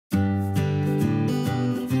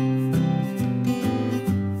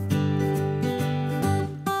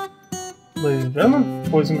Ladies and gentlemen,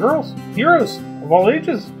 boys and girls, heroes of all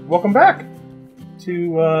ages, welcome back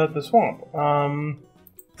to the swamp.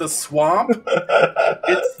 The swamp?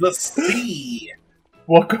 It's the sea.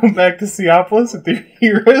 Welcome back to Seaopolis with your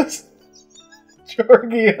heroes,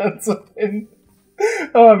 Jorgy and something.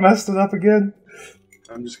 Oh, I messed it up again.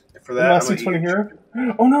 I'm just for that. Last 20 hero.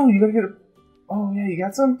 Oh no, you gotta get it. Oh yeah, you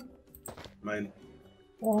got some. Mine.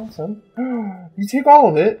 Oh, awesome. You take all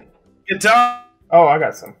of it. Get down. Oh, I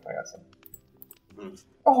got some.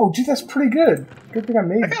 Oh, dude, that's pretty good. Good thing I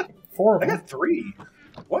made 4 of them. I got 3.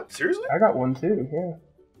 What? Seriously? I got 1 too. Yeah.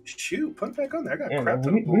 Shoot, put it back on there. I got crap. crap.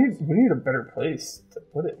 We need a better place to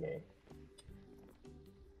put it, man.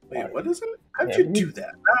 Wait, what is it? How'd you do that?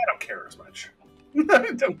 I don't care as much.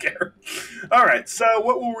 I don't care. All right. So,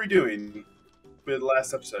 what were we doing with the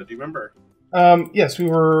last episode? Do you remember? Yes, we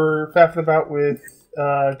were faffing about with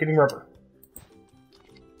getting rubber.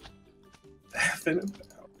 Faffing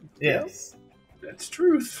about. Yes. That's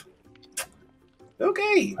truth.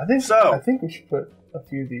 Okay. I think we should put a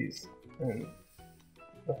few of these in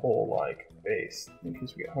the whole base in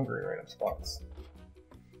case we get hungry in random spots.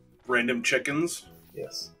 Random chickens.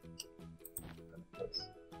 Yes.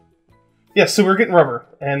 Yes, so we're getting rubber,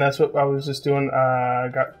 and that's what I was just doing.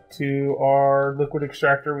 Got to our liquid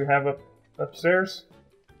extractor we have upstairs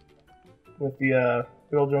with the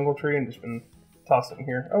good old jungle tree, and just been tossing it in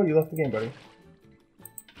here. Oh, you left the game, buddy.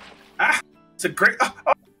 Ah, it's a great.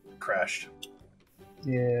 Crashed.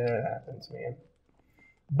 Yeah, it happens, man.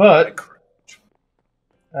 But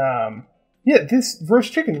yeah, this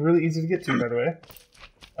roast chicken is really easy to get to, by the way.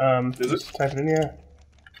 Is it? Type it in, yeah.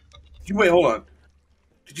 Wait, hold on.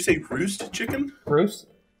 Did you say roost chicken? Roast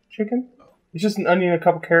chicken? It's just an onion, a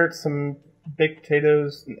couple carrots, some baked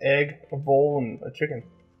potatoes, an egg, a bowl, and a chicken.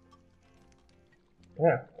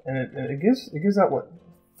 Yeah, and it gives out what,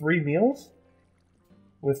 3 meals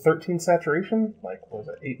with 13 saturation? Like, what was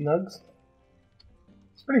it, 8 nugs?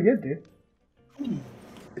 It's pretty good, dude.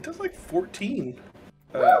 It does like 14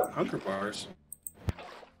 hunger bars.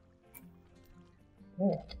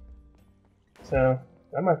 Yeah. So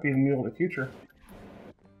that might be the meal of the future.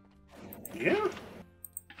 Yeah.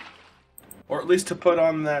 Or at least to put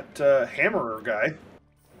on that hammerer guy.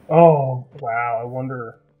 Oh, wow. I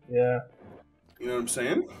wonder. Yeah. You know what I'm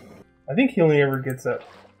saying? I think he only ever gets that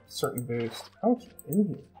certain boost. How much is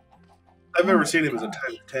it? I've never seen him as a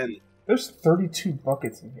times 10. There's 32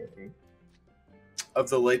 buckets in here, dude. Of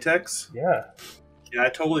the latex? Yeah. Yeah, I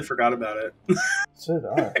totally forgot about it. So did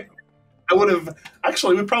I. I would have...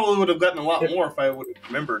 Actually, we probably would have gotten a lot more if I would have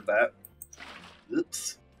remembered that.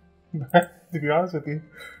 Oops. To be honest with you,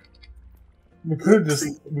 we could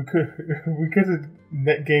have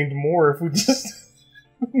net gained more if we just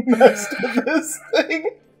messed with this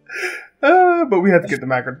thing. But we had to get the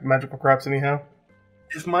magical crops anyhow.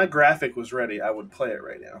 If my graphic was ready, I would play it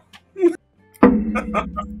right now.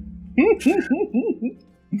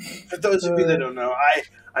 For those of you that don't know,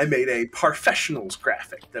 I made a professional's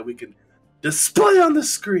graphic that we can display on the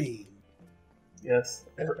screen. Yes,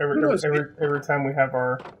 every time we have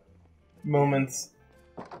our moments.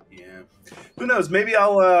 Yeah, who knows? Maybe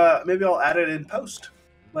I'll add it in post,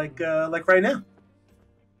 like right now.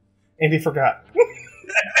 Andy forgot.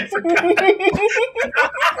 I forgot.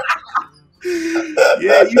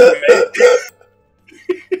 Yeah, you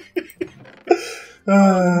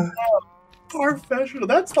right. Professional.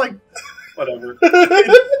 That's like whatever.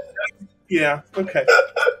 Yeah. Okay.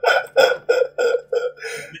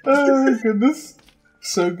 Oh my goodness,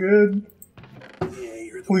 so good. Yeah,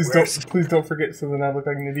 you're the worst. Please don't forget, so then I look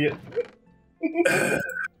like an idiot.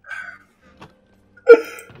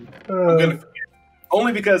 I'm gonna forget.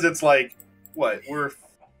 Only because it's like what, we're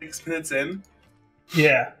 6 minutes in.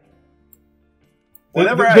 Yeah.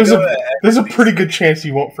 Whenever there's a pretty good chance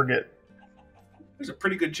you won't forget. There's a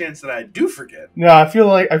pretty good chance that I do forget. No, I feel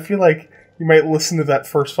like you might listen to that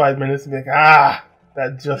first 5 minutes and be like,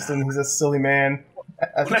 that Justin, he's a silly man.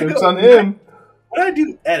 That's jokes on him. When I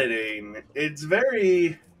do editing, it's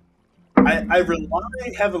very... I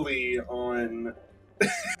rely heavily on...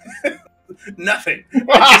 nothing.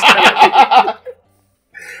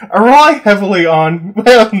 I rely heavily on,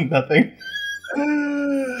 well, nothing.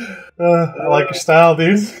 I like your style,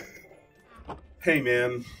 dude. Hey,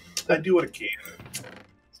 man. I do what I can.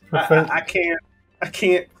 I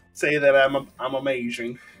can't say that I'm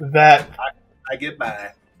amazing. That I get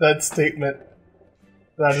by. That statement.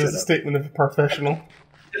 That is a statement of a professional.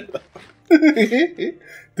 Did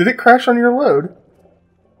it crash on your load?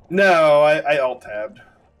 No, I alt-tabbed.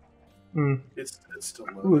 It's still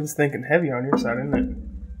loading. Ooh, it's thinking heavy on your side, isn't it?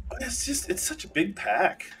 It's such a big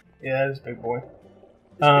pack. Yeah, it is a big boy.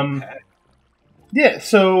 Big pack. Yeah,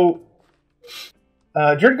 so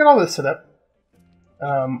Jorgy got all this set up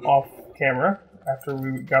off camera after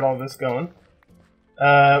we got all this going.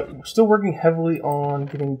 We're still working heavily on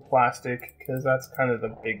getting plastic because that's kind of the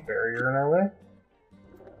big barrier in our way.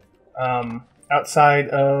 Outside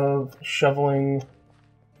of shoveling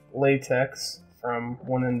latex from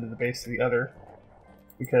one end of the base to the other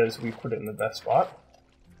because we put it in the best spot.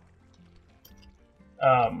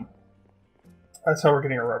 That's how we're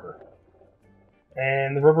getting our rubber.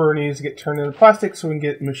 And the rubber needs to get turned into plastic so we can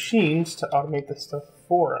get machines to automate this stuff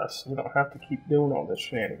for us. We don't have to keep doing all this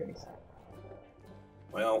shenanigans.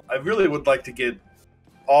 Well, I really would like to get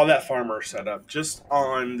all that farmer set up just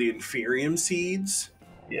on the inferium seeds.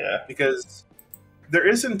 Yeah. Because there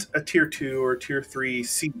isn't a tier 2 or tier 3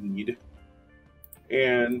 seed.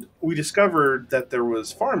 And we discovered that there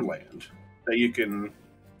was farmland that you can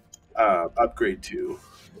upgrade to.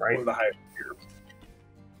 Right. Or the higher tier.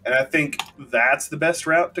 And I think that's the best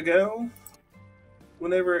route to go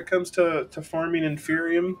whenever it comes to farming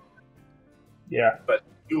inferium. Yeah. But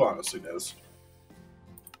who honestly knows?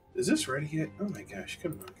 Is this ready yet? Oh my gosh,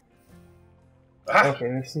 come on. Ah! Okay,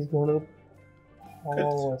 this is going to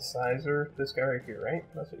policizer. This guy right here, right?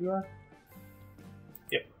 That's what you are?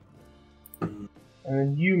 Yep. And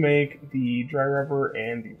then you make the dry rubber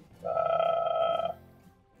and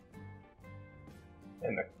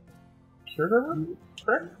the cured rubber?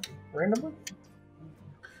 Correct? Randomly?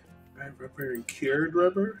 Dry rubber and cured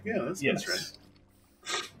rubber? Yeah, that's right.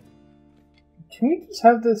 Can we just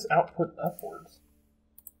have this output upwards?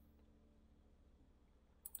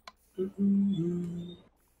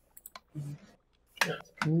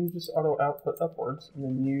 Yes. Can you just auto output upwards and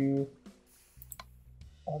then you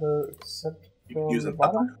auto accept from use the an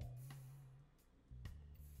bottom?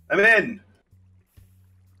 I'm in!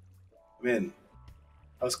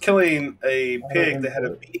 I was killing a pig that had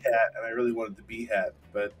a bee hat, and I really wanted the bee hat,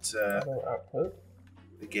 but Auto output.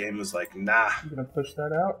 the game was like, nah. You gonna push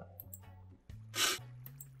that out?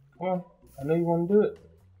 Come on, I know you want to do it.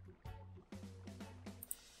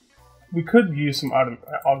 We could use some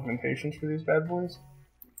augmentations for these bad boys,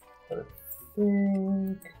 but I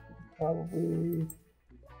think probably.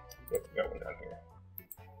 Yep, we got one down here.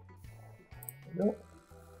 There we go.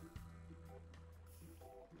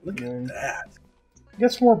 Look at that.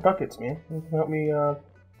 Get some more buckets, man. You can help me at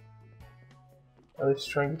least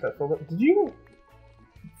try and get that filled up. Did you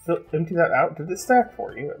empty that out? Did it stack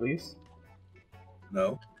for you, at least?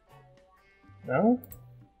 No. No?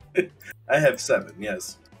 I have 7,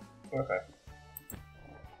 yes. Okay.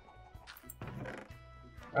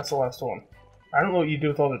 That's the last one. I don't know what you do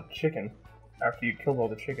with all the chicken after you killed all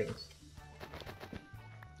the chickens.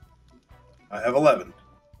 I have 11.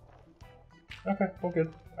 Okay, well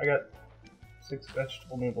good. I got 6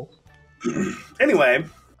 vegetable noodles. Anyway.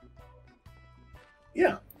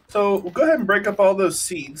 Yeah. So we'll go ahead and break up all those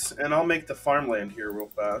seeds, and I'll make the farmland here real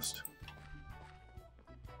fast.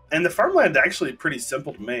 And the farmland actually pretty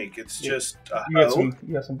simple to make. It's just a hoe.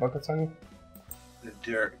 You got some buckets on you?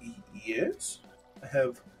 There is. I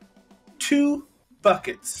have 2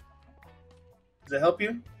 buckets. Does that help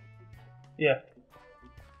you? Yeah.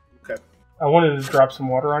 Okay. I wanted to drop some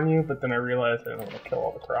water on you, but then I realized I didn't want to kill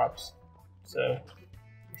all the crops. So,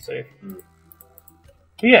 you're safe. But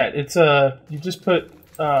yeah, it's you just put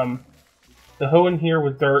the hoe in here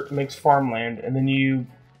with dirt, makes farmland, and then you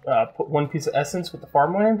put 1 piece of essence with the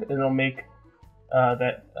farmland, and it'll make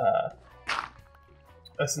that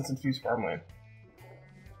essence-infused farmland.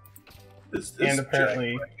 And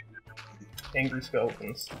apparently, angry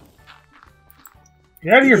skeletons.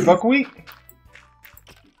 Get out of here, buckwheat!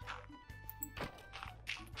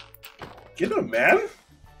 Get him, man!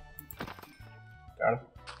 Got him.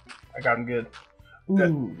 I got him good. Ooh.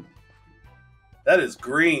 Good. That is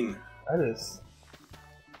green. That is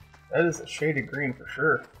a shade of green for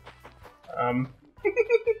sure.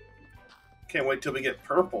 Can't wait till we get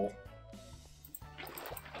purple.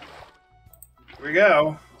 Here we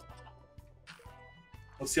go.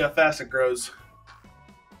 Let's see how fast it grows.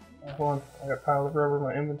 Hold on, I got a pile of rubber in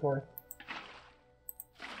my inventory.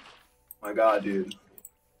 My God, dude.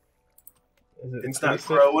 It's not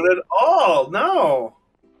growing at all. No.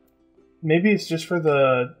 Maybe it's just for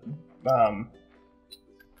the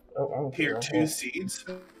Tier 2 seeds.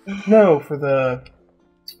 No, for the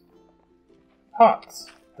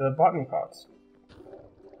pots, the botany pots.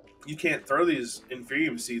 You can't throw these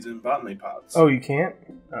inferium seeds in botany pots. Oh, you can't?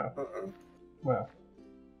 Oh. Well,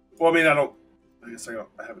 I mean, I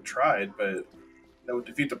haven't tried, but that would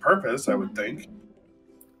defeat the purpose, I would think.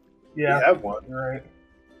 Yeah. We have one. You're right.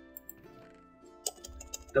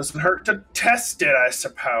 Doesn't hurt to test it, I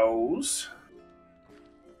suppose.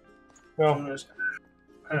 Well,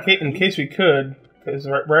 In case we could, because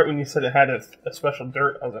right when you said it had a special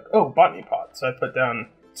dirt, I was like, oh, botany pot. So I put down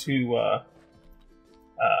 2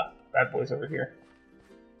 bad boys over here.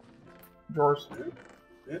 Drawers.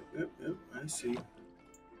 Yep. I see.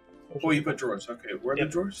 Oh, you put drawers. Okay, where are the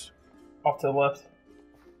drawers? Off to the left.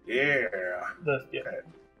 Yeah. Okay.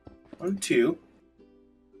 1, 2.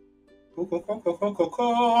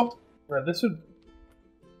 Cool. Right, this would...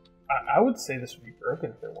 I would say this would be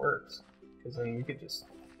broken if it works. Because then we could just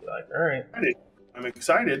be like, alright. I'm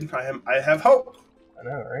excited. I have hope. I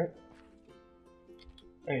know, right?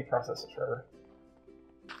 I need to process this forever.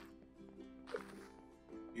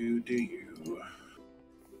 You do you.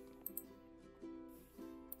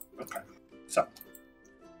 Okay. So.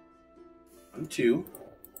 1, 2.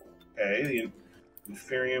 Okay, the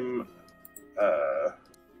Inferium,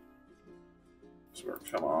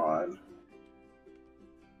 come on.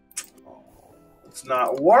 Oh, it's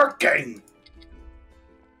not working!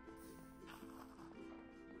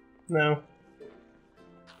 No.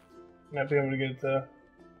 Not be able to get it to...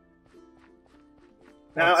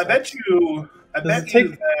 Now, I bet you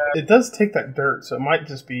it does take that dirt, so it might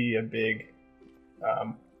just be a big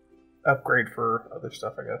upgrade for other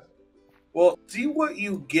stuff, I guess. Well, see what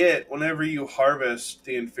you get whenever you harvest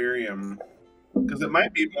the Inferium, because it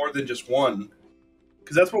might be more than just one.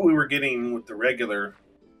 Because that's what we were getting with the regular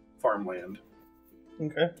farmland.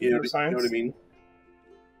 Okay. You know what I mean?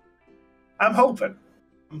 I'm hoping.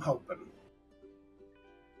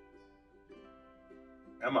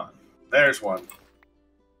 Come on. There's one.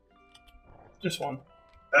 Just one.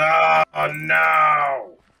 Oh,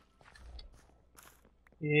 no!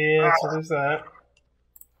 Yeah, so there's that.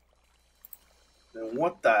 Then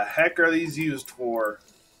what the heck are these used for?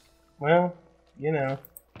 Well, you know.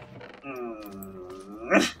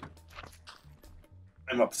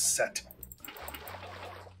 I'm upset.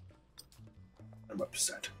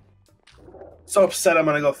 So upset I'm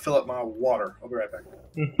gonna go fill up my water. I'll be right back.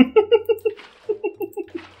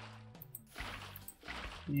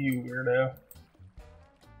 You weirdo.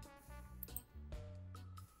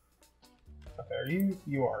 Okay, are you?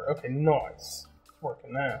 You are. Okay, nice. It's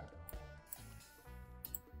working now.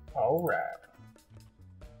 Alright.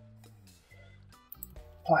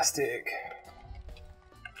 Plastic.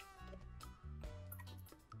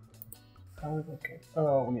 How are we looking?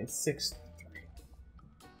 Oh, we need 6 3.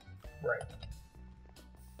 Right.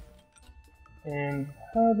 And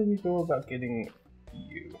how do we go about getting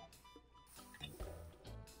you?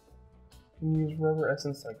 Can you use rubber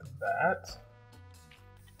essence like that?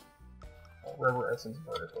 Oh, rubber essence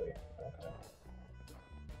vertically. Okay.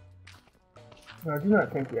 No, I do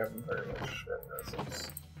not think we have very much rubber essence.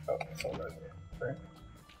 Okay, it's all right here. Right?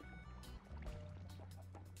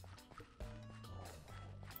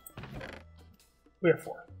 We have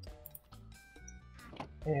 4.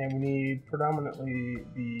 And we need predominantly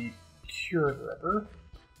the cured rubber.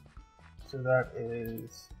 So that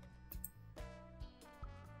is...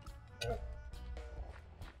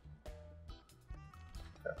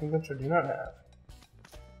 Crafting bench I do not have.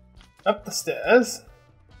 Up the stairs.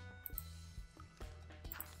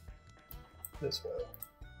 This way.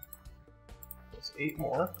 There's 8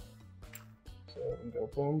 more. So we can go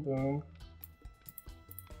boom, boom.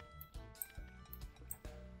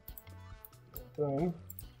 Boom.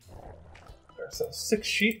 So 6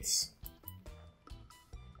 sheets.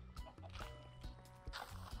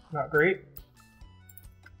 Not great.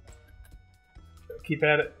 Gotta keep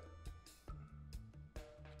at it.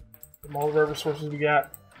 From all the rubber sources we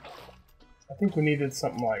got. I think we needed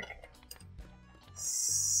something like...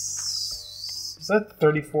 Is that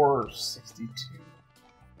 34 or 62?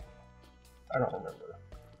 I don't remember.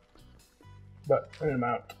 But an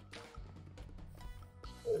amount.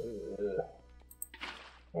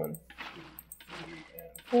 1, 2, 3,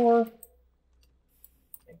 and 4.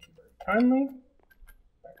 Thank you very kindly.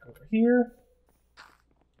 Back over here.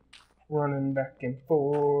 Running back and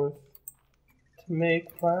forth to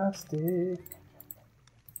make plastic.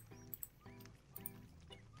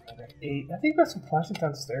 I got 8. I think I got some plastic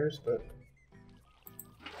downstairs, but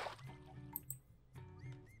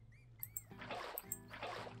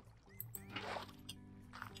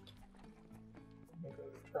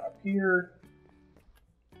drop here.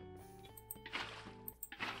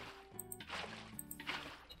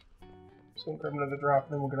 So we'll grab another drop,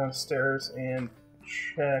 and then we'll go downstairs and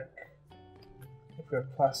check if we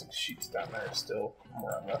have plastic sheets down there still from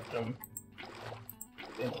where I left them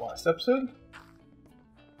in the last episode.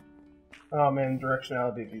 Oh man,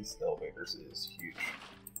 directionality of these elevators is huge.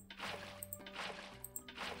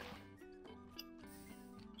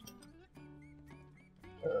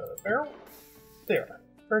 Barrel? They are.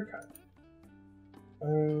 Very kind.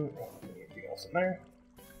 Anything else in there?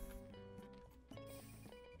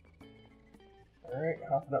 Alright,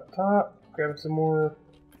 hopping up top, grabbing some more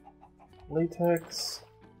latex.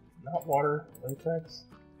 Not water, latex.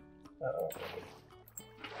 Uh-oh.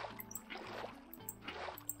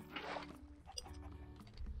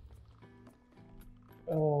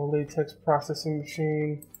 Oh, latex processing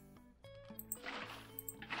machine.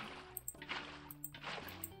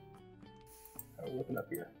 I'm looking up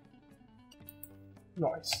here.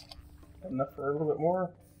 Nice. Enough for a little bit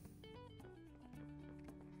more.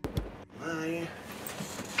 My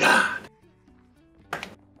God.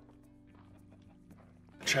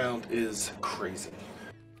 Child is crazy.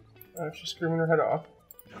 She's screaming her head off.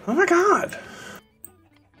 Oh my God.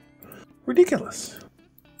 Ridiculous.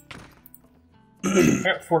 I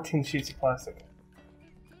got 14 sheets of plastic.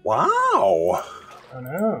 Wow. I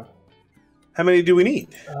know. How many do we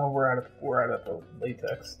need? We're out of the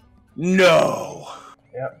latex. No.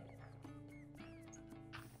 Yep.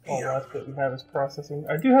 All left that we have is processing.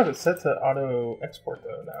 I do have it set to auto export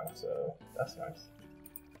though now, so that's nice.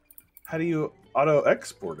 How do you auto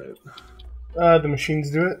export it? The machines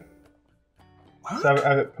do it. What? So I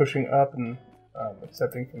have it pushing up and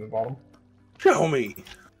accepting from the bottom. Show me.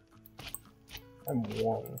 I'm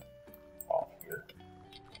one off here.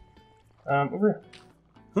 Over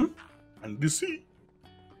here. And to see.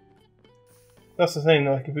 That's the thing,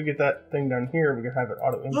 like if we get that thing down here, we can have it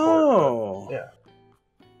auto import. Oh. Yeah.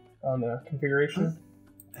 On the configuration.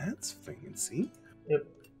 That's fancy. Yep.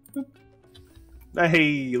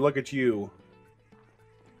 Hey, look at you.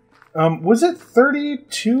 Was it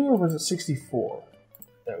 32 or was it 64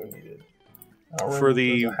 that we needed? For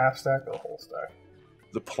the half stack or the whole stack?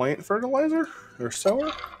 The plant fertilizer or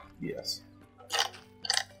sower? Yes.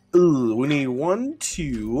 Ooh, we need 1,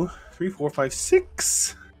 2, 3, 4, 5,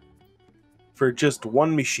 6 for just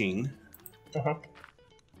one machine. Uh-huh.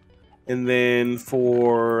 And then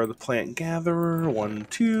for the plant gatherer, 1,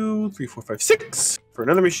 2, 3, 4, 5, 6 for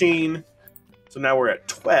another machine. So now we're at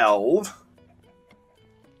 12.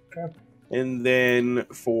 Okay. And then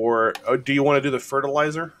for do you want to do the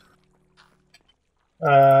fertilizer?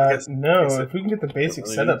 No. If we can get the basic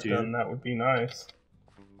really setup need to. done, that would be nice.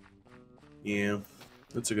 Yeah,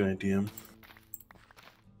 that's a good idea.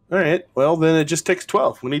 All right. Well, then it just takes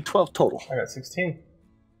 12. We need 12 total. I got 16.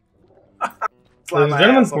 Slap Ladies and my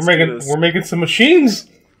gentlemen, ass, let's do this. we're making some machines.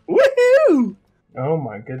 Woohoo! Oh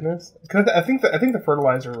my goodness! Because I think the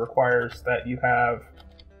fertilizer requires that you have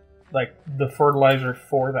like the fertilizer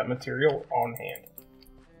for that material on hand.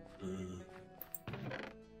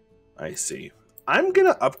 I see. I'm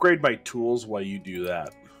gonna upgrade my tools while you do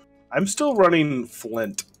that. I'm still running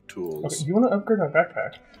flint tools. Okay, you want to upgrade my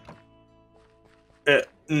backpack?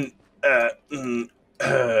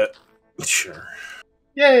 Sure.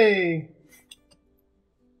 Yay!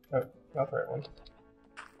 Oh, not the right one.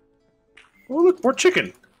 Oh, look, more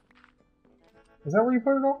chicken. Is that where you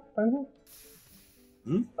put it all? Right here?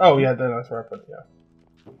 Hmm? Oh yeah, then that's where I put it. Yeah.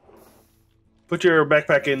 Put your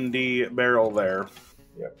backpack in the barrel there.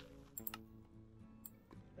 Yep.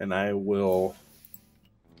 And I will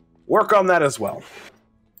work on that as well.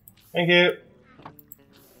 Thank you.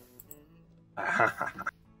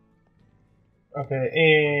 Okay,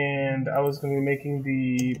 and I was going to be making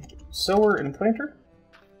the sower and planter.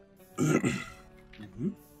 Mm-hmm.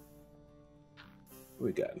 What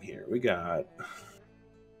we got in here? We got...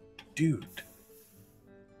 Dude.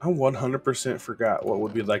 I 100% forgot what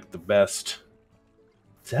would be like the best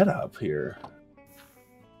setup here.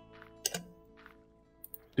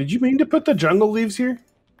 Did you mean to put the jungle leaves here?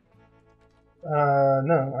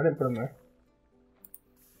 No, I didn't put them there.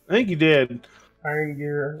 I think you did. Iron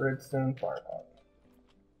gear, redstone, fire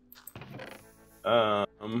pot.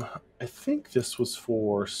 I think this was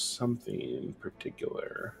for something in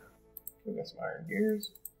particular. We got some iron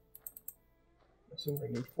gears. I assume we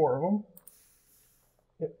need 4 of them.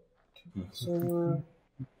 Yep. Silver.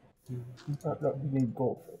 No, we need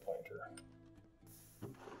gold for the planter.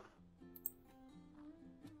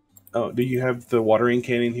 Oh, do you have the watering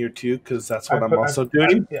can in here too? Because that's what I'm also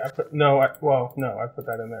doing. I put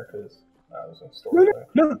that in there because I was going to store it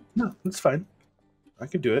away. No, that's fine. I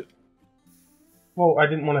can do it. Well, I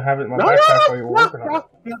didn't want to have it in my backpack while you were working on it.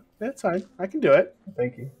 No, that's fine. I can do it.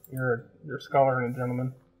 Thank you. You're a scholar and a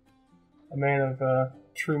gentleman. A man of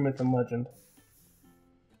true myth and legend.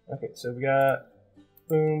 Okay, so we got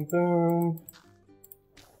boom, boom.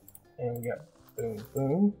 And we got boom,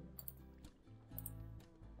 boom.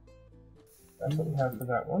 That's what we have for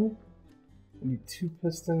that one. We need 2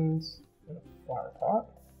 pistons and a flower pot.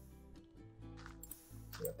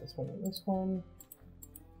 We got this one and this one.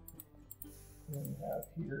 And then we have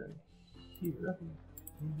here and here.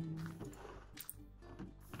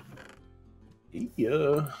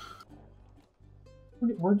 Yeah.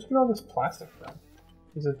 Where'd you get all this plastic from?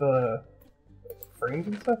 Is it the frames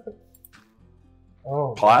and stuff?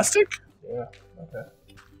 Oh, Plastic? yeah. Okay.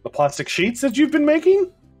 The plastic sheets that you've been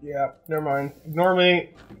making? Yeah. Never mind. Ignore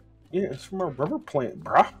me. Yeah, it's from a rubber plant,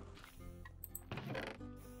 bruh.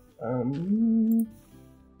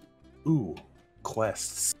 Ooh,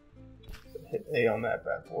 quests. Hit A on that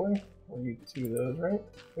bad boy. We'll need 2 of those, right?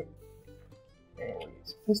 Yep. And we'll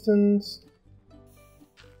use pistons.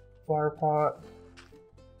 Flower pot.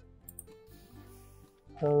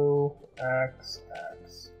 Hoe. Axe.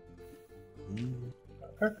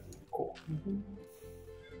 Okay, cool.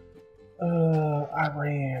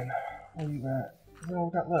 Iran. What are you at? What all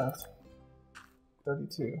we got left?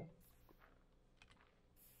 32.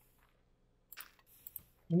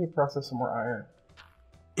 We need to process some more iron.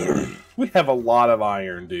 We have a lot of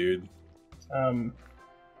iron, dude. Oh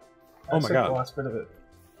my god. The last bit of it.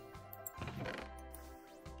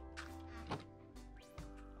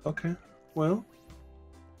 Okay, well,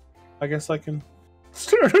 I guess I can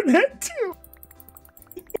start on that too.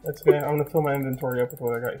 That's okay. I'm gonna fill my inventory up with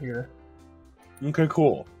what I got here. Okay,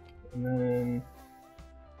 cool. And then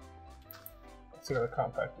I still gotta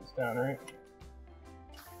compact this down, right?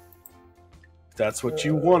 That's what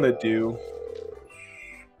you want to do.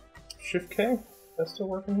 Shift K? That's still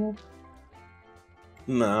working here?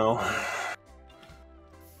 No.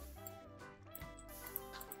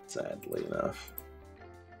 Sadly enough.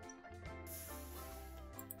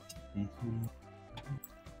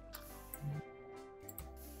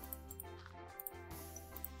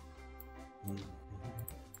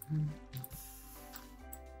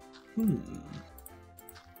 Oh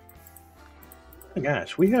my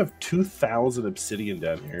gosh, we have 2,000 obsidian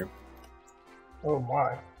down here. Oh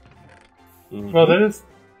my. Well, that is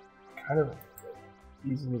kind of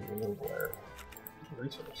easily renewable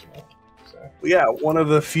resource now. So. Yeah, one of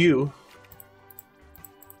the few.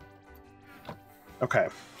 Okay.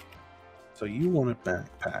 So you want a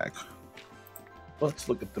backpack. Let's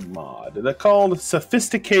look at the mod. They're called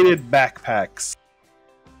sophisticated backpacks.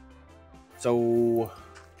 So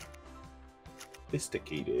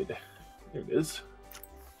sophisticated. There it is.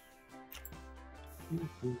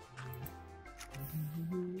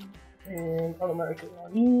 And automatically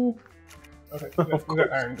on you. Okay, we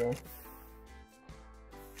got iron going.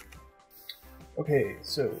 Okay,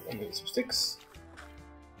 so I'm gonna get some sticks.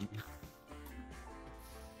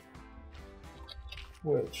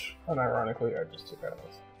 Which, unironically, I just took out of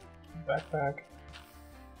my backpack.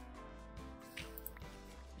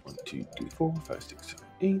 1, 2, 3, 4, 5, 6, 7,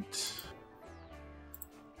 8.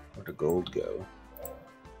 Where'd the gold go?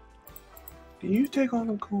 Did you take all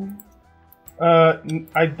the gold?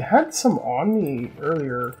 I had some on me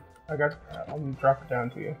earlier. I'll drop it down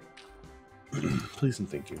to you. Please and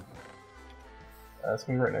thank you. It's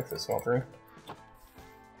gonna be right next to the smeltery.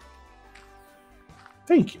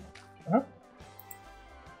 Thank you. Uh-huh.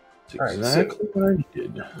 That's exactly what I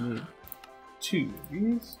needed. Need 2 of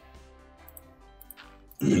these.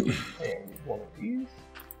 And 1 of these.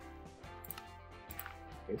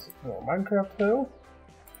 Basic little Minecraft hoe.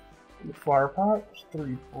 The flower pot.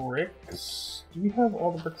 3 bricks. Do we have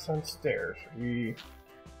all the bricks downstairs? I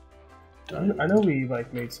know we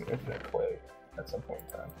made some infinite clay at some point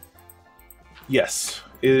in time. Yes,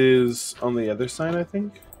 it is on the other side, I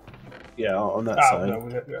think. Yeah, on that side. No,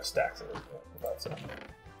 we got stacks of it. About so.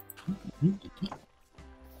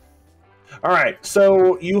 All right,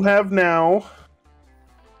 so you have now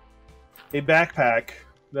a backpack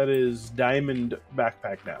that is diamond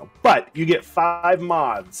backpack now, but you get 5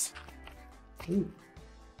 mods. Ooh.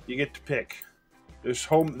 You get to pick. There's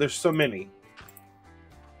so many.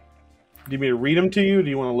 Do you want me to read them to you, or do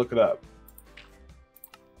you want to look it up?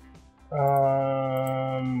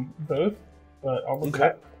 Both, but I'll look it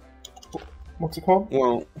up. What's it called?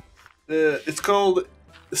 Well, it's called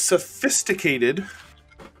Sophisticated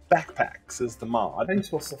Backpacks is the mod. How do you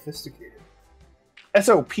spell sophisticated?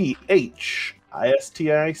 SOPHISTICAPED?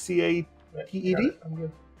 I'm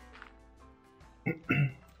good.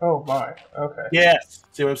 Oh my, okay. Yes.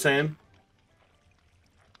 See what I'm saying?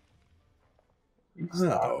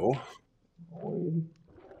 So,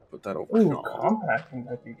 put that over. Ooh, compacting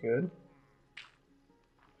might be good.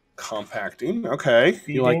 Compacting, okay.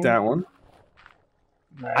 Feeding. You like that one?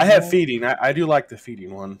 Magnet. I have feeding. I do like the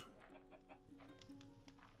feeding one.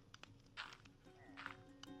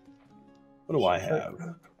 What do I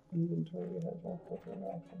have?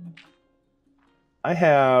 I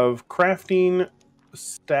have crafting,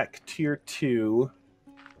 stack tier 2,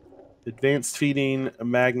 advanced feeding, a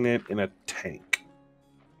magnet, and a tank.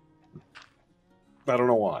 I don't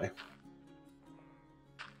know why.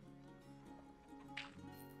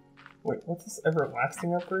 Wait, what's this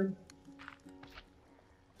everlasting upgrade?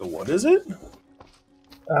 So what is it?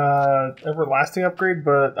 Everlasting upgrade,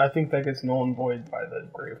 but I think that gets null and void by the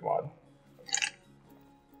grave mod.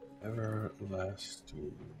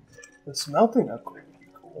 Everlasting. The smelting upgrade would be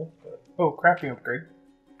cool. But... Oh, crafting upgrade.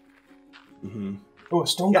 Mm-hmm. Oh, a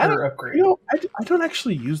stone cutter upgrade. You know, I don't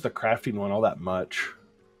actually use the crafting one all that much.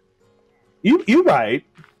 You're right.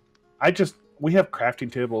 We have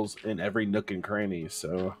crafting tables in every nook and cranny,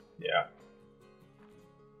 so yeah.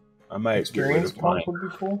 I might experience get rid of mine. would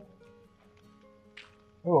be cool.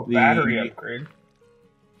 Oh, a battery upgrade.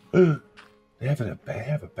 They have a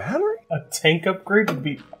battery? A tank upgrade would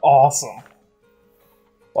be awesome.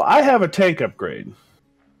 Well, I have a tank upgrade.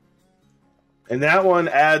 And that one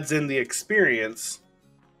adds in the experience,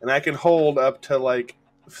 and I can hold up to like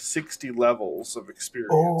 60 levels of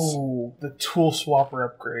experience. Oh, the tool swapper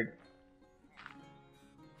upgrade.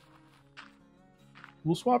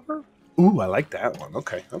 Tool swapper? Ooh, I like that one.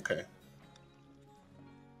 Okay.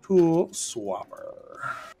 Tool swapper.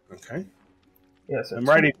 Okay. Yes, I'm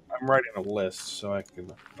writing a list so I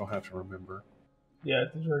don't have to remember. Yeah,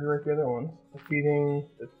 did you already write the other ones? The feeding,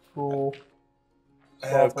 the tool. I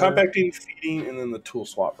have compacting, feeding, and then the tool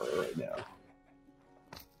swapper right now.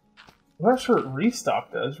 I'm not sure what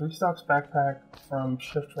restock does. Restock's backpack from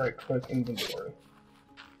shift right click inventory.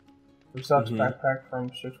 Restock's backpack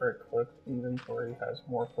from shift right click inventory has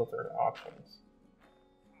more filtered options.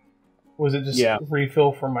 Was it just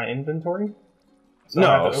refill for my inventory?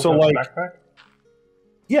 No, so like backpack?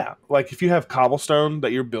 Yeah, like if you have cobblestone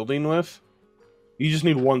that you're building with, you just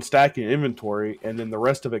need one stack in inventory, and then the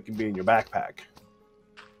rest of it can be in your backpack.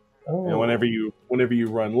 Oh. And whenever you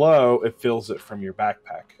run low, it fills it from your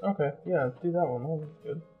backpack. Okay, yeah, do that one. That was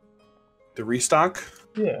good. The restock?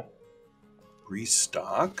 Yeah.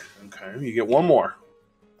 Restock? Okay, you get one more.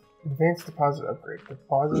 Advanced deposit upgrade.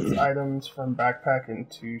 Deposits items from backpack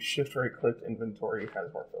into shift right click inventory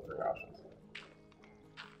has more filtering options.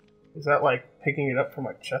 Is that like picking it up from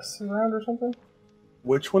like chests around or something?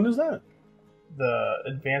 Which one is that? The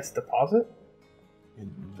advanced deposit?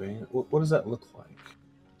 What does that look like?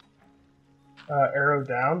 Arrow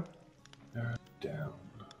down. Arrow down.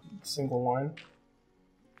 Single line.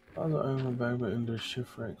 On the island backpack into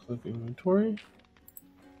shift right click inventory.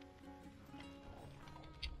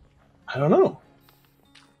 I don't know.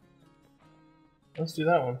 Let's do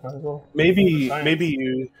that one. Might as well. Maybe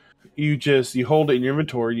you hold it in your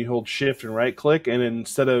inventory, you hold shift and right click, and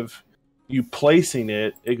instead of you placing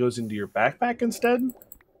it, it goes into your backpack instead?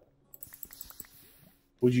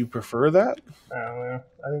 Would you prefer that? I don't know.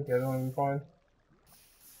 I think the other one would be fine.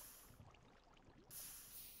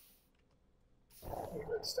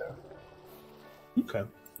 Redstone. Okay.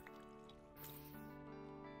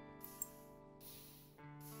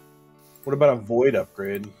 What about a void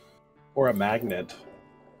upgrade? Or a magnet?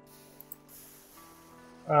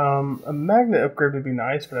 A magnet upgrade would be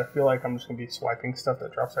nice, but I feel like I'm just going to be swiping stuff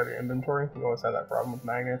that drops out of your inventory. You always have that problem with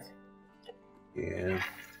magnets. Yeah.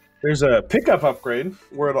 There's a pickup upgrade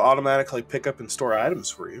where it'll automatically pick up and store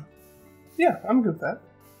items for you. Yeah, I'm good with that.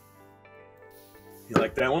 You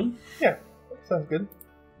like that one? Yeah, that sounds good.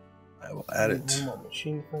 I will add it. One more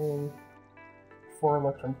machine frame, 4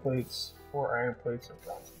 electrum plates, 4 iron plates, and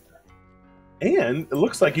bronze. And it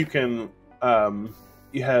looks like you can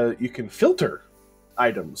you can filter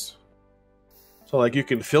items. So like you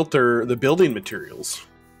can filter the building materials.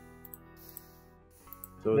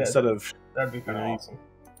 So instead of that'd be kind of awesome.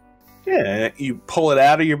 Yeah, you pull it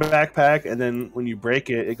out of your backpack, and then when you break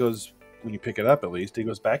it, it goes. When you pick it up, at least it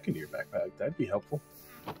goes back into your backpack. That'd be helpful.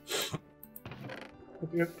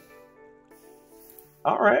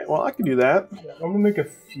 All right, well I can do that. Yeah, I'm gonna make a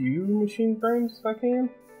few machine frames if I can.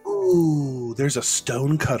 Ooh, there's a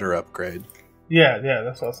stone cutter upgrade. Yeah,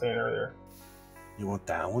 that's what I was saying earlier. You want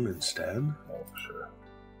that one instead? Oh,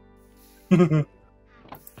 sure.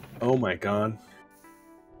 Oh my god.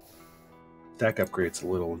 Stack upgrade's a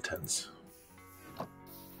little intense.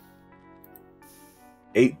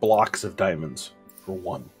 8 blocks of diamonds for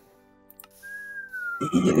 1.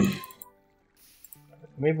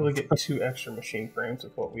 I'm able to get 2 extra machine frames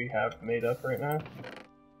with what we have made up right now.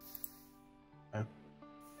 Okay.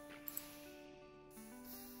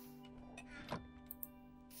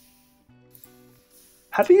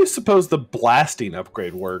 How do you suppose the blasting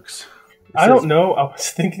upgrade works? I don't know. I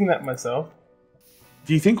was thinking that myself.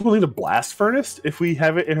 Do you think we'll need a blast furnace if we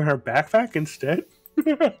have it in our backpack instead?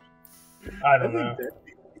 I don't know.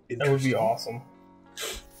 That would be awesome.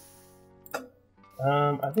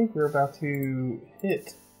 I think we're about to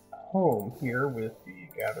hit home here with the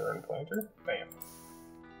Gather and Planter. Bam.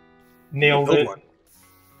 Nailed build it. one.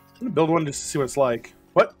 I'm gonna build one just to see what it's like.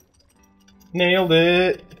 What? Nailed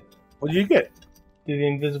it. What did you get? Do the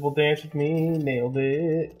invisible dance with me. Nailed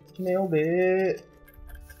it. Nailed it.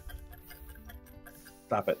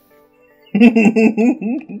 Stop it.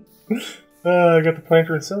 I got the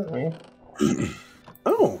planter and cylinder, man.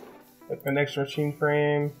 Oh. Got an extra machine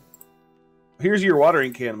frame. Here's your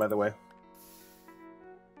watering can, by the way.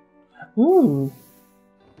 Ooh.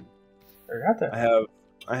 I got that.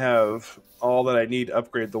 I have all that I need to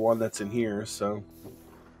upgrade the one that's in here, so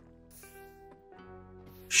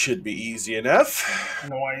should be easy enough.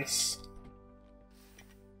 Nice.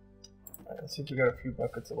 Alright, let's see if we got a few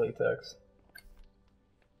buckets of latex.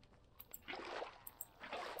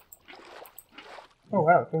 Oh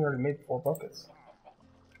wow, I think I already made 4 buckets.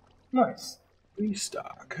 Nice.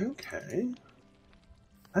 Restock, okay.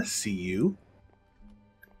 I see you.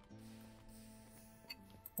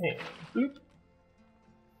 And boop.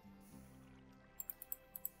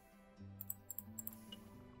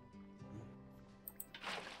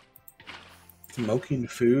 Smoking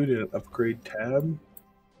food and an upgrade tab.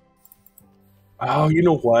 Oh, you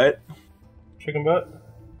know what? Chicken butt?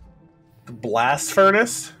 The blast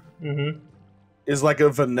furnace Mm-hmm. is like a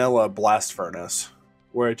vanilla blast furnace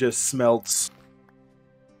where it just smelts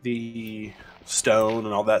the stone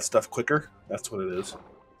and all that stuff quicker. That's what it is.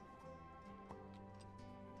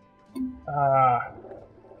 Ah.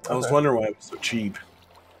 I was wondering why it was so cheap.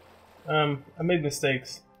 I made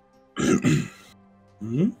mistakes.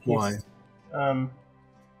 Mm-hmm. Why?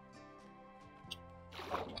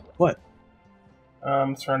 What?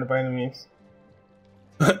 Surrounded by enemies.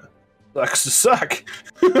 Sucks to suck.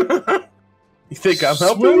 You think I'm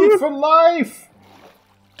helping Swim you? for life!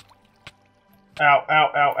 Ow,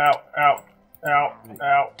 ow, ow, ow, ow, ow,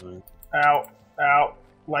 ow, ow, ow.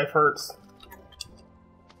 Life hurts.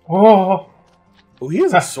 Oh! Oh, he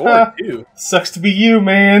has a sword, too. Sucks to be you,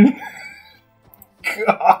 man.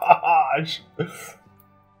 Gosh.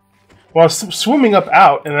 Well, I was swimming up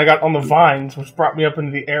out, and I got on the vines, which brought me up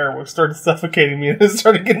into the air, which started suffocating me, and then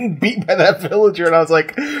started getting beat by that villager, and I was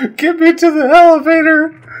like, get me to the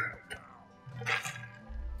elevator!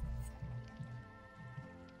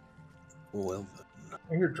 Well,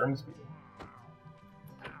 I hear drums beating.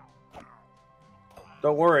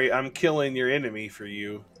 don't worry, I'm killing your enemy for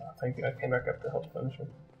you. Oh, thank you, I came back up to help finish him.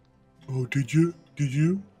 Oh, did you? Did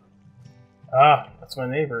you? Ah, that's my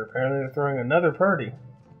neighbor. Apparently they're throwing another party.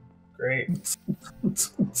 Great.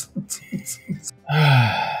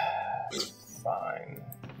 Fine.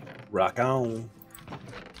 Rock on.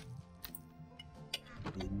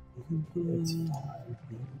 It's fine.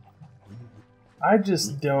 I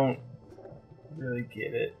just don't really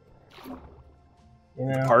get it. You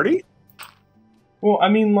know? Party? Well, I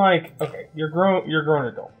mean, like, okay, you're a grown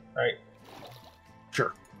adult, right?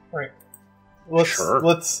 Sure. Right. Sure.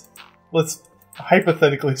 Let's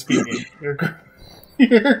hypothetically speaking, you're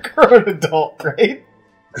a grown adult, right?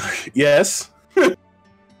 Yes.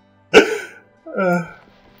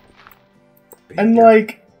 And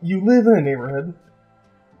like, you live in a neighborhood,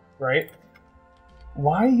 right?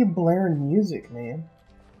 Why are you blaring music, man?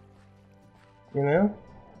 You know?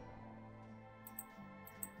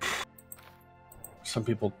 Some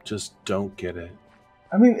people just don't get it.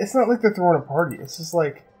 I mean, it's not like they're throwing a party. It's just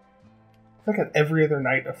like an every other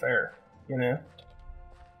night affair, you know?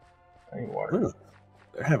 I need water. Ooh,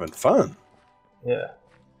 they're having fun. Yeah.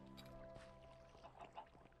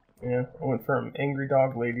 Yeah, I went from angry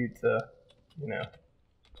dog lady to, you know,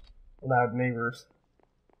 loud neighbors.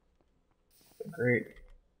 Great.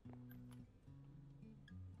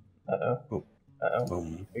 Uh-oh. Oh. Uh-oh.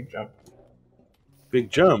 Boom. Big jump. Big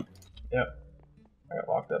jump. Yep. I got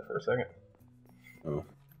locked up for a second. Oh.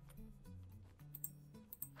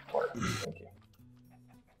 Water. Thank you.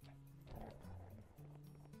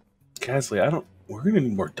 Gazlay, we're gonna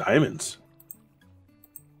need more diamonds.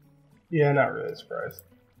 Yeah, not really surprised.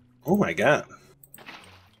 Oh my god.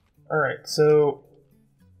 Alright, so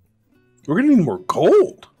We're gonna need more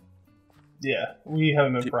gold. yeah, we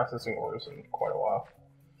haven't been processing ores in quite a while.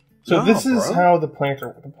 So No, this is bro. how the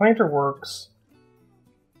planter works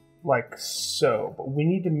like so, but we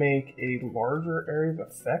need to make a larger area of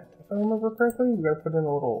effect, if I remember correctly. We gotta put in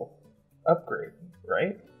a little upgrade,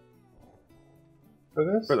 right? For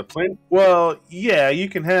this? For the plant? Well, yeah, you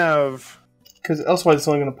can have. Because otherwise it's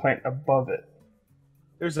only gonna plant above it.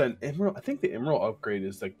 There's an emerald. I think the emerald upgrade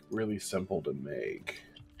is like really simple to make,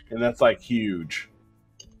 and that's like huge.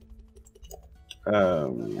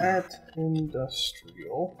 At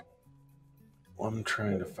industrial. I'm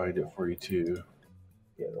trying to find it for you too.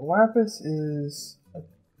 Yeah, the lapis is a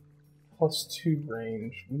 +2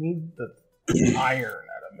 range. We need the iron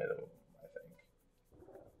at a minimum,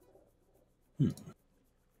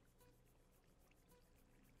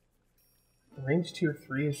 Range tier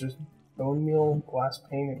 3 is just bone meal, glass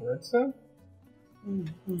pane, and redstone?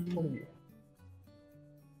 What are you?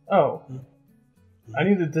 Oh. I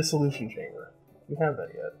need a dissolution chamber. We have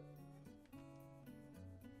that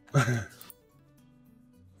yet.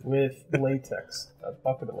 With latex. A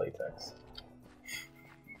bucket of latex.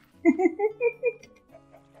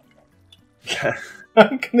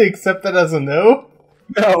 I'm gonna accept that as a no?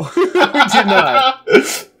 No, we did not.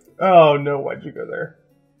 Oh no, why'd you go there?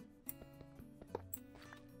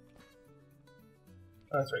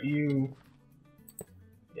 Oh, that's right, you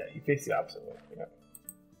face the opposite way. Yeah.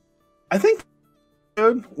 I think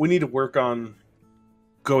we need to work on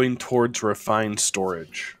going towards refined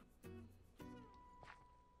storage.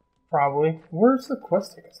 Probably. Where's the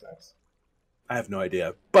quest take us next? I have no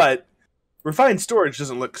idea, but refined storage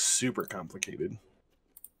doesn't look super complicated.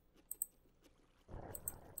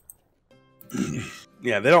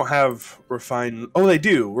 Yeah, they don't have refined... Oh, they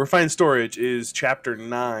do. Refined storage is chapter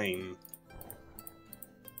 9.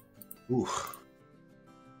 Ooh.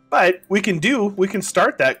 But we can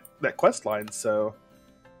start that quest line, so...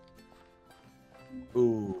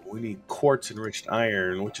 Ooh, we need quartz enriched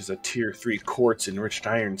iron, which is a tier 3 quartz enriched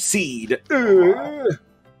iron seed.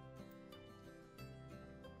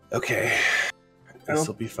 Okay. This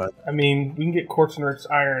will be fun. I mean, we can get quartz enriched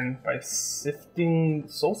iron by sifting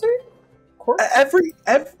soul sand? Quartz?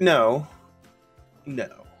 No.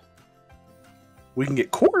 We can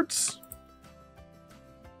get quartz.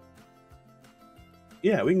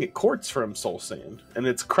 Yeah, we can get quartz from soul sand, and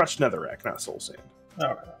it's crushed netherrack, not soul sand.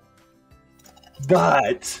 Okay.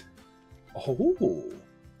 But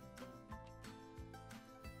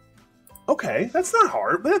okay, that's not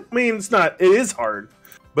hard. I mean, it's not. It is hard,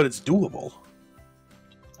 but it's doable.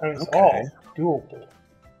 I mean, it's all doable.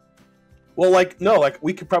 Well,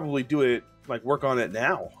 we could probably do it. Work on it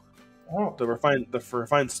now. Oh, The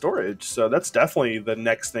refined storage. So that's definitely the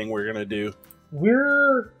next thing we're gonna do.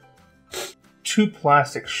 We're 2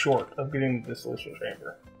 plastics short of getting the dissolution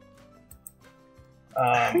chamber.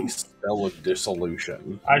 How do you spell a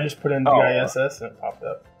dissolution? I just put in DISS and it popped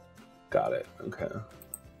up. Got it. Okay.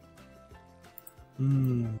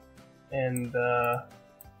 And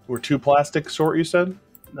We're 2 plastics short, you said?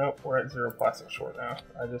 nope, we're at 0 plastic short now.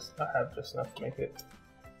 I have just enough to make it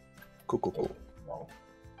Cool. wrong.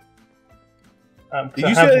 Did I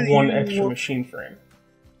you have say one you extra were- machine frame.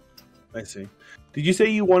 I see. Did you say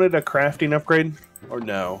you wanted a crafting upgrade? Or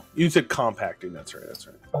no? You said compacting, that's right.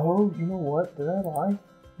 Oh, you know what? Did I lie?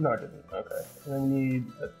 No, I didn't. Okay. And then we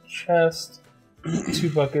need a chest, 2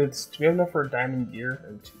 buckets. Do we have enough for a diamond gear?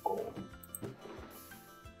 And 2 gold.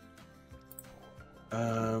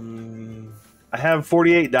 I have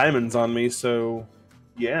 48 diamonds on me, so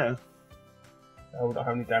yeah. Oh, we don't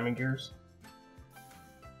have any diamond gears?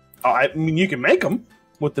 I mean, you can make them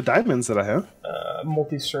with the diamonds that I have.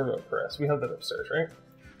 Multi-servo press. We have that upstairs, right?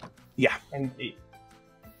 Yeah. And 8.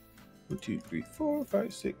 1, 2, 3, 4,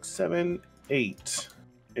 5, 6, 7, 8.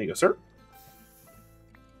 There you go, sir.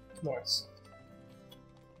 Nice.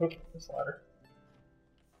 Oop, this ladder.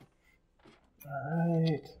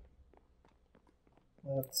 Alright.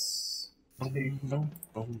 Let's take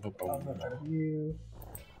augment out of you.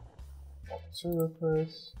 Multi-servo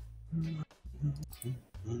press.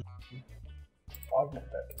 Augment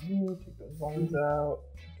back in you. Take those vines out.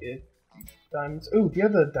 Get diamonds. Ooh, do you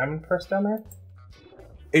have the diamond press down there?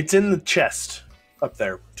 It's in the chest up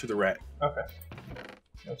there to the right. Okay.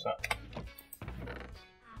 No, it's not.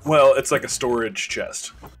 Well, it's like a storage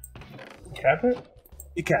chest. Cabinet?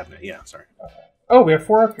 A cabinet, yeah, sorry. Okay. Oh, we have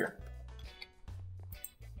 4 up here.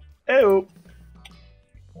 Oh.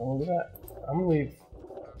 Oh, look at that. I'm gonna leave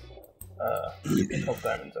a couple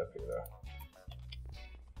diamonds up here, though.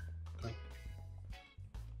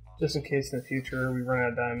 Just in case in the future we run out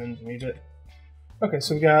of diamonds and need it. Okay,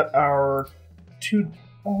 so we got our 2...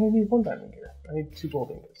 Oh, I need 1 diamond gear. I need 2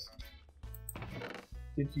 gold ingots.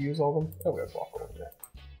 Did you use all of them? Oh, we have block over there.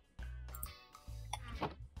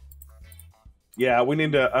 Yeah, we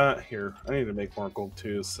need to, here, I need to make more gold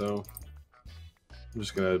too, so I'm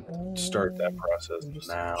just gonna start that process Just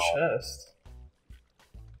now. A chest.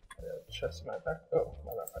 I got a chest in my back. Oh,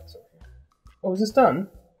 my backpack's over here. Oh, is this done?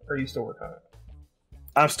 Or are you still working on it?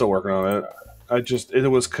 I'm still working on it. It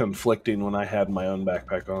was conflicting when I had my own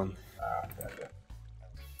backpack on. Ah, gotcha.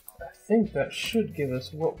 I think that should give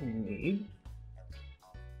us what we need.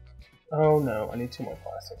 Oh no, I need 2 more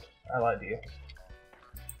plastic. I lied to you.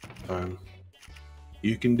 Fine.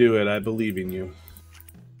 You can do it, I believe in you.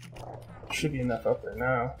 Should be enough up there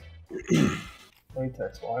now.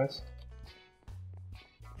 Latex wise.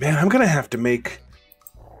 Man, I'm gonna have to make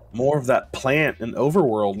more of that plant and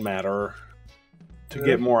overworld matter to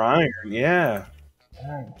get more iron. Yeah.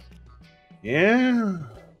 Dang. Yeah.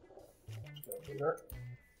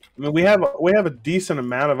 I mean, we have a decent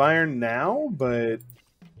amount of iron now, but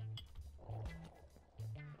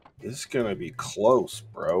this is gonna be close,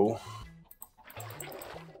 bro.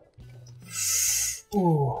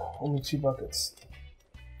 Ooh, only 2 buckets.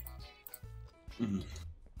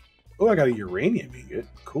 Oh, I got a uranium ingot.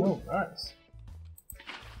 Cool. Oh, nice.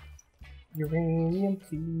 Uranium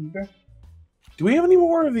fever. Do we have any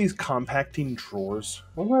more of these compacting drawers?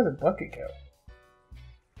 Where did the bucket go?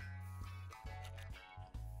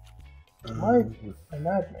 Am I a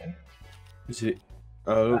madman? Is it?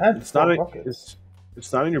 It's not.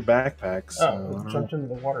 It's not in your backpack. So oh, it jumped into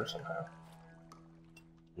the water somehow.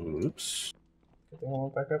 Oops. Good thing I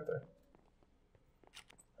went back up there.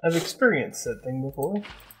 I've experienced that thing before.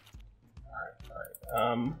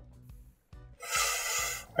 Alright.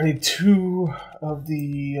 I need 2 of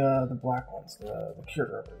the black ones, the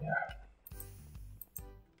cured rubber, yeah.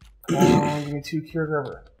 Come on, give me 2 cured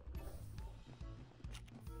rubber.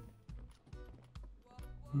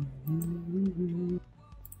 You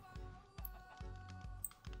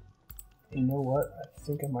know what? I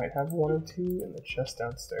think I might have 1 or 2 in the chest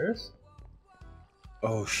downstairs.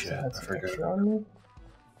 Oh shit! I forgot. On me.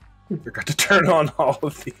 I forgot to turn on all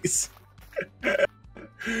of these.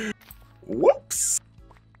 Whoops!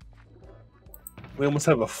 We almost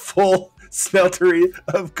have a full smeltery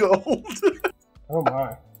of gold. Oh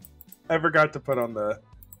my! I forgot to put on the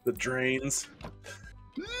drains.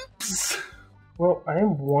 Oops. Well, I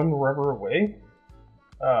am 1 rubber away.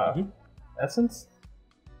 Essence.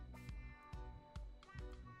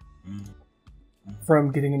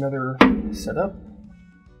 From getting another setup.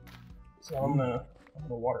 So I'm gonna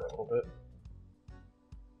water a little bit.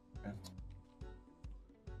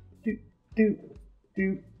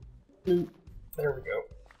 Do. There we go.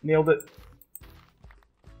 Nailed it.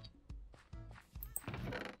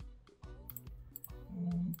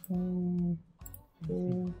 And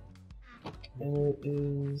it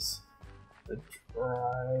is the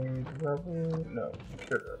dried rubber. No,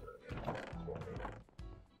 cured rubber.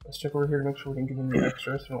 Let's check over here to make sure we can get any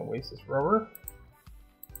extra so we don't waste this rubber.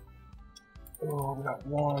 Oh, we got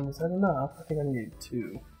 1. Is that enough? I think I needed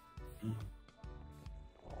 2.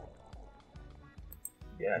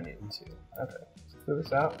 Yeah, I needed 2. Okay, let's clear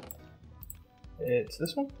this out. It's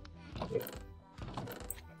this one? Yep.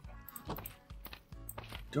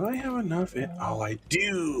 Do I have enough? Oh, I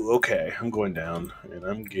do! Okay, I'm going down, and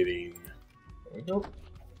I'm getting... There we go.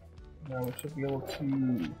 Now we should be able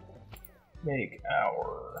to make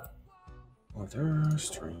our... Other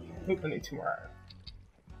string. Oop, I need 2 more iron.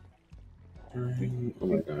 Oh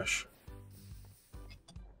my gosh.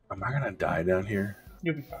 Am I gonna die down here?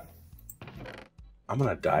 You'll be fine. I'm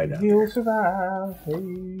gonna die down You'll here. survive. Hey.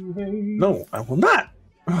 No, I will not!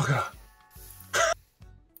 Oh god.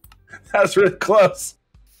 That was really close.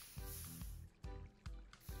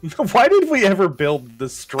 Why did we ever build the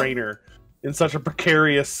strainer in such a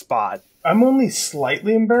precarious spot? I'm only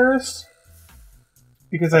slightly embarrassed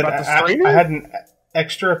because I had an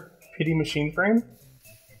extra pity machine frame.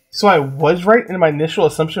 So I was right in my initial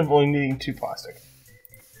assumption of only needing 2 plastic.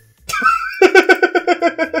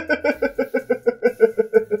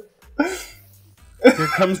 Here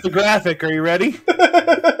comes the graphic. Are you ready?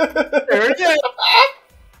 There it is.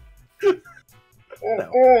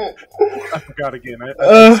 No. I forgot again.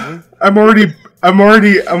 I'm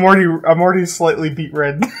already slightly beat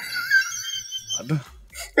red.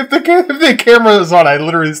 If the camera was on, I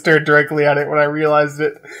literally stared directly at it when I realized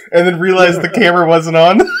it, and then realized the camera wasn't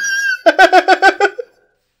on.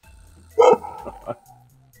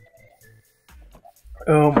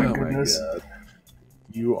 Oh my goodness! God.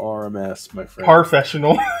 You are a mess, my friend.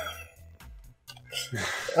 Professional.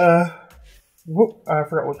 I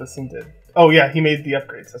forgot what this thing did. Oh yeah, he made the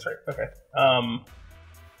upgrades. That's right. Okay.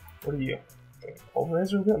 What are you?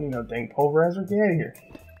 Pulverizer? We don't need no dang pulverizer. Get out of here.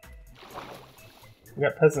 We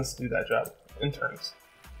got peasants to do that job. Interns.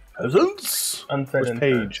 Peasants? Unfed interns.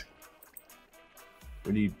 Page?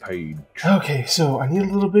 We need Page. Okay, so I need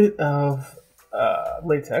a little bit of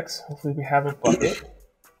latex. Hopefully we have a bucket.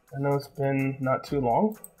 I know it's been not too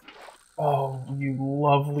long. Oh, you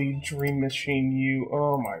lovely dream machine, you.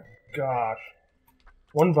 Oh my gosh.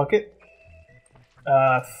 1 bucket.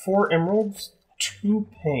 4 emeralds. 2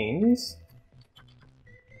 panes.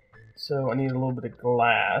 So I need a little bit of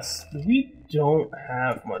glass. We don't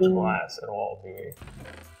have much glass at all, do we?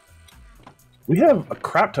 We have a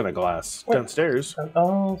crap ton of glass downstairs.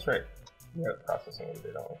 Oh, that's right. We got processing in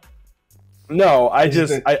it, don't we? No, I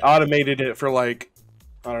automated it for like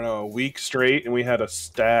I don't know, a week straight, and we had a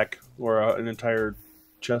stack or an entire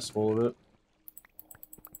chest full of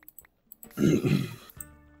it.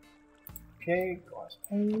 Okay, glass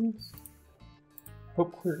panes.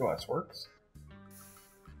 Hope clear glass works.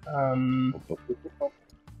 4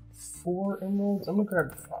 emeralds. I'm gonna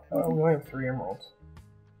grab 5. Oh, we only have 3 emeralds.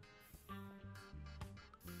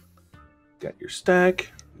 Got your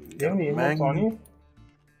stack. Do you have any emeralds on you?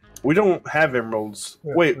 We don't have emeralds.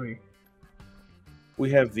 Wait, 3.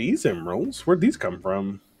 we have these emeralds. Where'd these come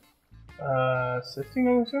from? Sifting,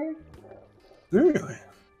 I'm assuming? Really?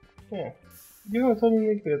 Yeah. You know, told me to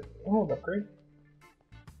make the emerald upgrade.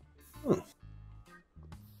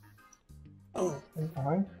 Oh. I'm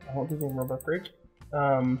fine. I won't do the emerald upgrade.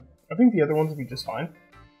 I think the other ones will be just fine.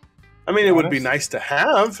 I mean, it would be nice to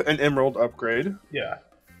have an emerald upgrade. Yeah.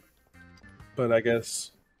 But I guess...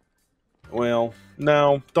 Well,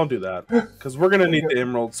 no, don't do that. Because we're going to need the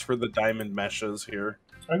emeralds for the diamond meshes here.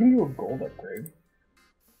 I can do a gold upgrade.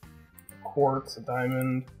 Quartz, a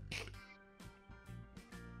diamond.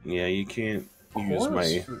 Yeah, you can't use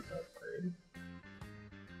my... upgrade.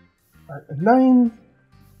 Alright, 9...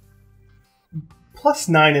 Plus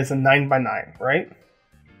 9 is a 9 by 9, right?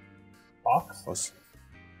 Box?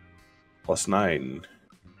 Plus 9.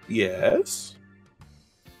 Yes?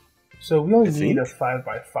 So we only need a 5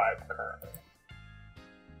 by 5 currently.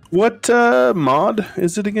 What mod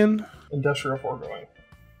is it again? Industrial foregoing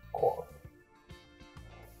core.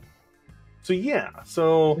 So yeah,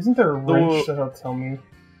 so... Isn't there a wrench that'll tell me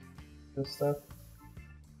this stuff?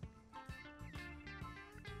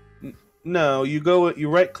 No, you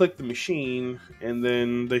right click the machine, and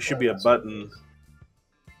then there should be a button.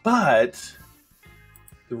 But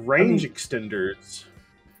the range extenders.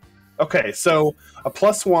 Okay, so a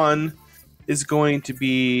 +1 is going to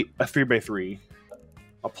be a 3x3.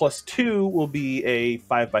 A +2 will be a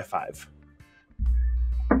 5x5.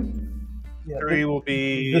 Yeah, 3 will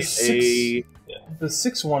be the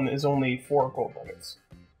 6 one is only 4 gold nuggets.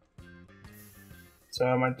 So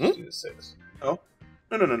I might just do the 6. Oh.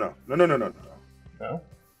 No. No? No.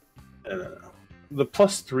 The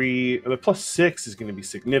 +3, the +6 is going to be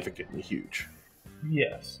significantly huge.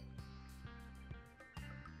 Yes.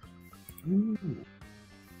 Ooh.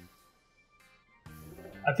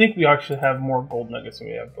 I think we actually have more gold nuggets than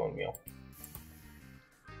we have bone meal.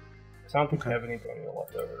 Because I don't think we have any bone meal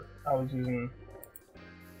left over. I was using...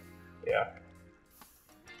 Yeah.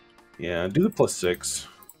 Yeah, do the +6.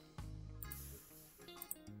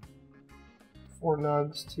 4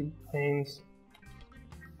 nugs, 2 panes.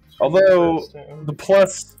 Although the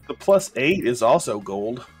 +8 is also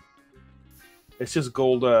gold. It's just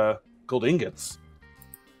gold ingots.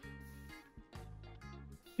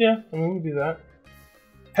 Yeah, I mean we do that.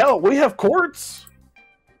 Hell, we have quartz.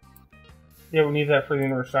 Yeah, we need that for the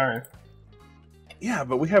inverse iron. Yeah,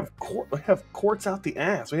 but we have quartz out the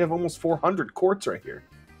ass. We have almost 400 quartz right here.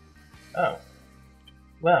 Oh.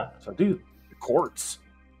 Wow. So dude, quartz.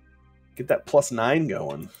 Get that +9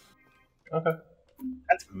 going. Okay.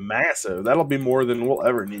 That's massive. That'll be more than we'll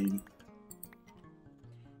ever need.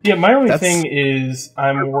 Yeah, my only thing is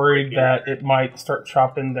I'm worried that it might start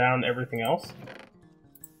chopping down everything else.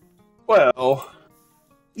 Well,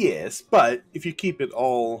 yes, but if you keep it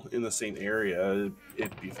all in the same area,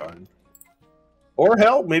 it'd be fine. Or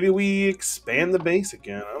hell, maybe we expand the base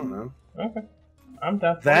again. I don't know. Okay. I'm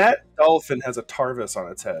down for that dolphin has a Tarvis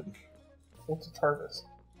on its head. What's a Tarvis?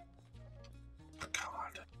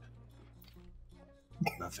 God.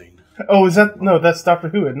 Nothing. Oh, is that... No, that's Doctor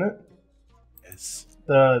Who, isn't it? Yes.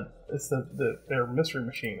 It's their mystery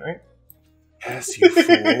machine, right? Yes, you fool.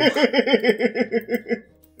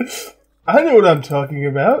 I know what I'm talking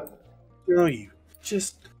about. No, you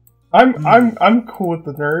just... I'm cool with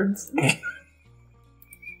the nerds.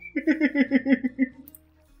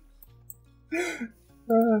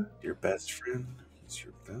 Your best friend is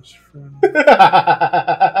your best friend.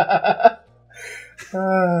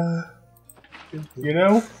 You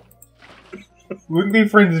know? We wouldn't be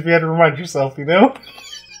friends if you had to remind yourself, you know?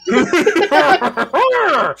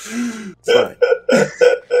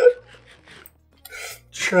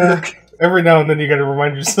 Every now and then you gotta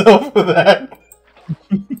remind yourself of that.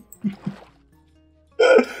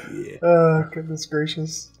 Yeah. Goodness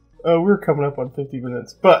gracious. We're coming up on 50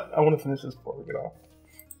 minutes, but I want to finish this before we get off.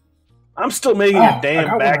 I'm still making a damn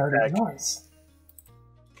backpack. Nice.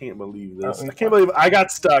 Can't believe this. I can't believe I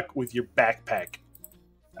got stuck with your backpack.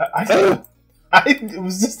 It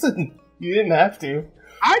was just you didn't have to.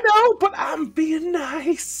 I know, but I'm being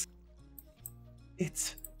nice.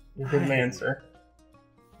 You're a good man, sir.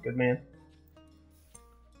 Good man.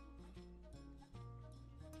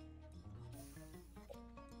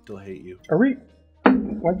 Still hate you. Are we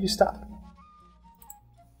Why'd you stop?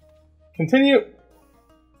 Continue.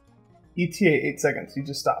 ETA 8 seconds. You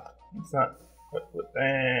just stopped. It's not.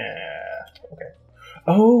 Okay.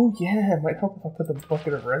 Oh yeah, it might help if I put the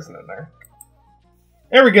bucket of resin in there.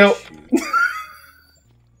 There we go.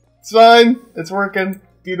 It's fine. It's working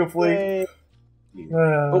beautifully.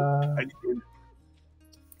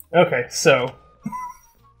 Okay, so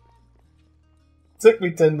took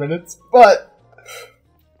me 10 minutes, but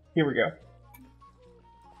here we go.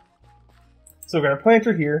 So we got a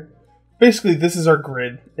planter here. Basically, this is our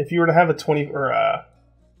grid. If you were to have a 20 or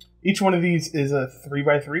each one of these is a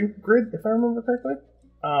 3x3 grid, if I remember correctly.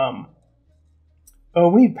 Oh,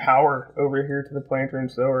 we need power over here to the planter and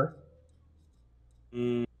sower.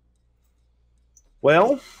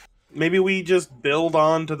 Well, maybe we just build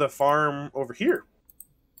onto the farm over here.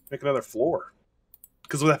 Make another floor.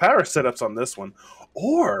 Because the power setup's on this one.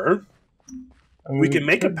 Or we can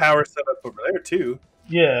make a power setup over there too.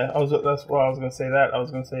 Yeah, that's why I was gonna say that. I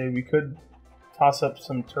was gonna say we could toss up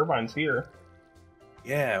some turbines here.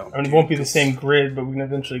 Yeah. I mean, it won't be the same grid, but we can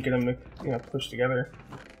eventually get them to push together.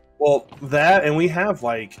 Well, that, and we have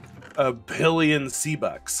like 1 billion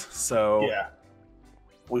C-bucks, so yeah,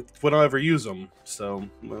 we don't ever use them, so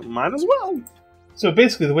might as well. So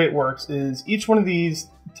basically, the way it works is each one of these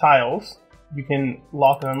tiles you can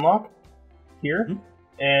lock and unlock here,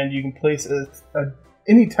 and you can place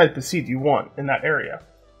any type of seed you want in that area,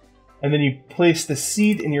 and then you place the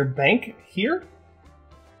seed in your bank here,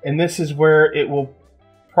 and this is where it will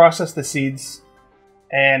process the seeds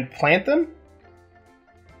and plant them.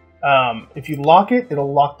 If you lock it,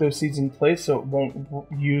 it'll lock those seeds in place so it won't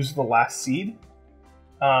use the last seed.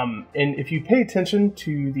 And if you pay attention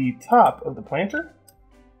to the top of the planter,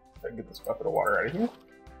 if I can get this bucket of water out of here,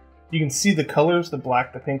 you can see the colors, the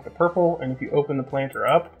black, the pink, the purple, and if you open the planter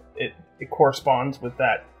up, it corresponds with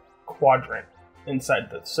that quadrant inside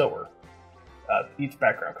the sower, each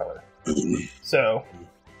background color. So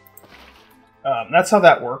that's how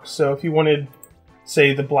that works. So if you wanted,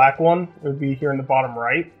 say, the black one, it would be here in the bottom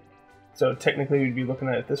right. So technically we'd be looking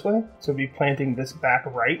at it this way. So we'd be planting this back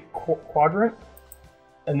right quadrant,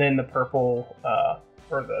 and then the purple,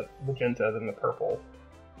 or the magenta, then the purple,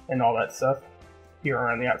 and all that stuff here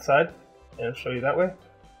around the outside. And I'll show you that way.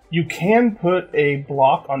 You can put a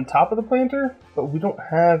block on top of the planter, but we don't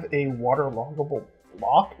have a waterloggable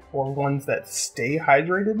block or ones that stay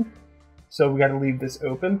hydrated. So we got to leave this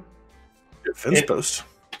open. Your fence post.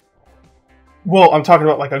 Well, I'm talking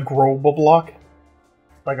about like a growable block.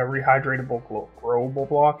 Like a rehydratable growable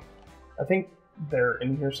block. I think they're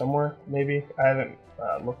in here somewhere, maybe. I haven't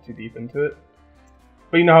looked too deep into it.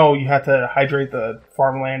 But you know how you have to hydrate the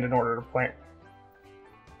farmland in order to plant?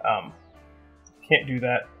 Can't do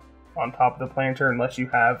that on top of the planter unless you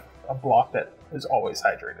have a block that is always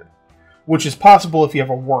hydrated. Which is possible if you have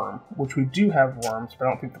a worm, which we do have worms, but I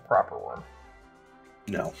don't think the proper worm.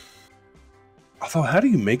 No. Although, how do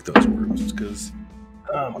you make those worms? Because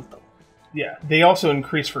I don't want them. Yeah, they also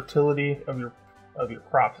increase fertility of your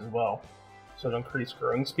crops as well, so it'll increase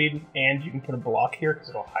growing speed. And you can put a block here because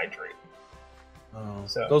it'll hydrate. Oh,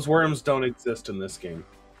 so those worms don't exist in this game.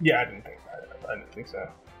 Yeah, I didn't think so.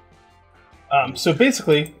 So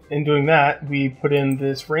basically, in doing that, we put in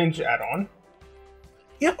this range add-on.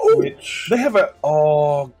 Yeah, which they have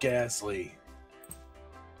Gazlay.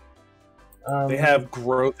 They have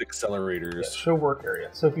growth accelerators. Yeah, show work area.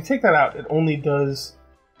 So if you take that out, it only does.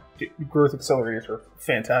 Growth accelerators are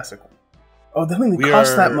fantastic. Oh, they don't even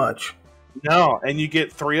cost that much. No, and you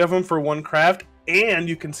get 3 of them for 1 craft, and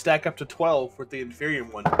you can stack up to 12 with the inferior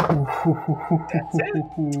one. That's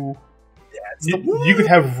it. You could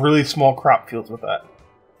have really small crop fields with that.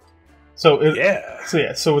 So with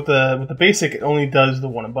the basic, it only does the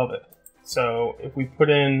one above it. So if we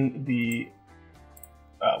put in the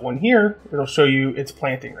one here, it'll show you its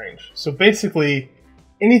planting range. So basically,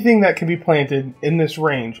 anything that can be planted in this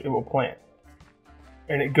range, it will plant.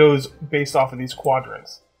 And it goes based off of these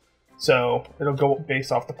quadrants. So it'll go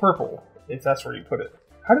based off the purple, if that's where you put it.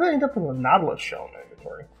 How did I end up with a Nautilus shell in my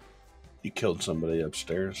inventory? You killed somebody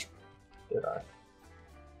upstairs. Did I?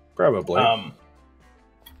 Probably.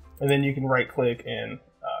 And then you can right-click and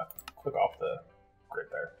click off the grid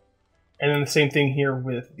there. And then the same thing here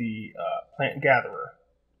with the plant gatherer.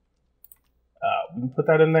 We can put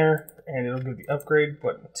that in there, and it'll give the upgrade,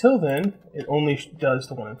 but until then, it only does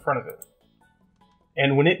the one in front of it.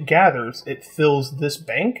 And when it gathers, it fills this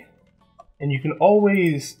bank, and you can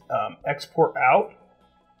always export out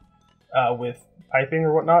with piping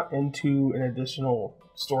or whatnot into an additional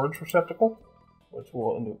storage receptacle, which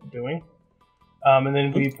we'll end up doing. And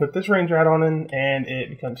then we put this range add-on in, and it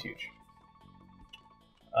becomes huge.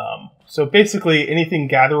 So basically, anything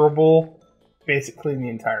gatherable, basically in the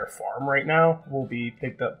entire farm right now, will be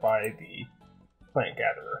picked up by the plant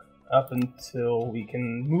gatherer up until we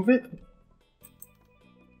can move it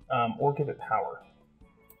or give it power.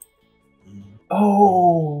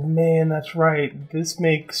 Oh man, that's right. This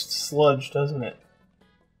makes sludge, doesn't it?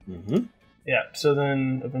 Mm-hmm. Yeah. So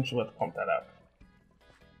then eventually we'll have to pump that out.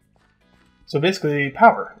 So basically,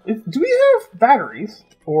 power. Do we have batteries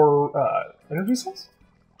or energy cells?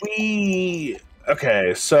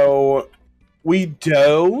 Okay, so we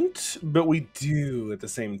don't, but we do at the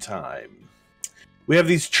same time. We have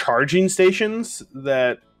these charging stations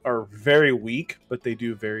that are very weak, but they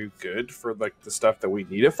do very good for like the stuff that we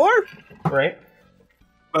need it for. Right.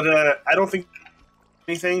 But I don't think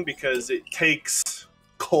anything because it takes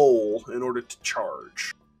coal in order to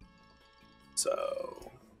charge.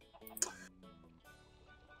 So,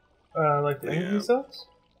 like the energy cells.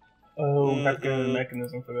 Oh, we have to get a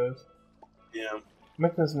mechanism for those. Yeah.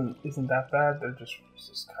 Mechanism isn't that bad. They're just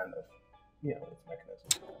kind of, it's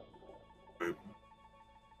mechanism.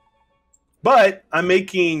 But I'm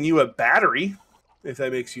making you a battery, if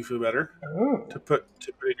that makes you feel better. Oh. To put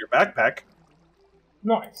in your backpack.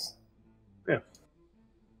 Nice. Yeah.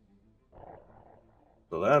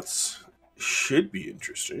 So that's should be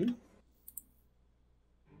interesting.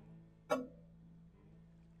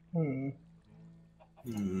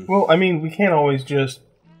 Well, I mean, we can't always just,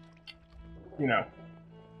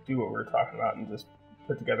 do what we're talking about and just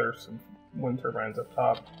put together some wind turbines up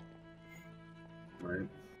top. Right.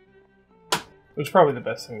 Which is probably the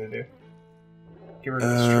best thing to do. Get rid of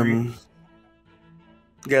the street.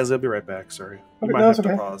 Guys, I'll be right back. Sorry. Okay, no, that's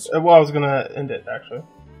okay. Pause. Well, I was going to end it, actually.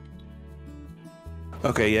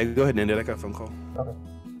 Okay, yeah, go ahead and end it. I got a phone call. Okay.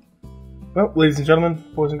 Well, ladies and gentlemen,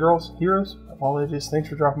 boys and girls, heroes of all ages, thanks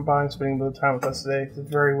for dropping by and spending a little time with us today. It's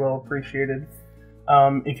very well appreciated.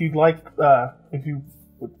 If you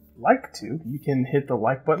would like to, you can hit the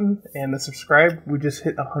like button and the subscribe. We just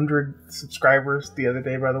hit 100 subscribers the other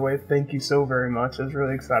day, by the way. Thank you so very much. It was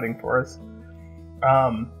really exciting for us.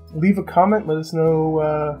 Leave a comment. Let us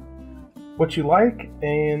know what you like.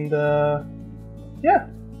 And, yeah.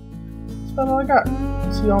 That's about all I got.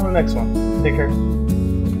 See you on the next one. Take care.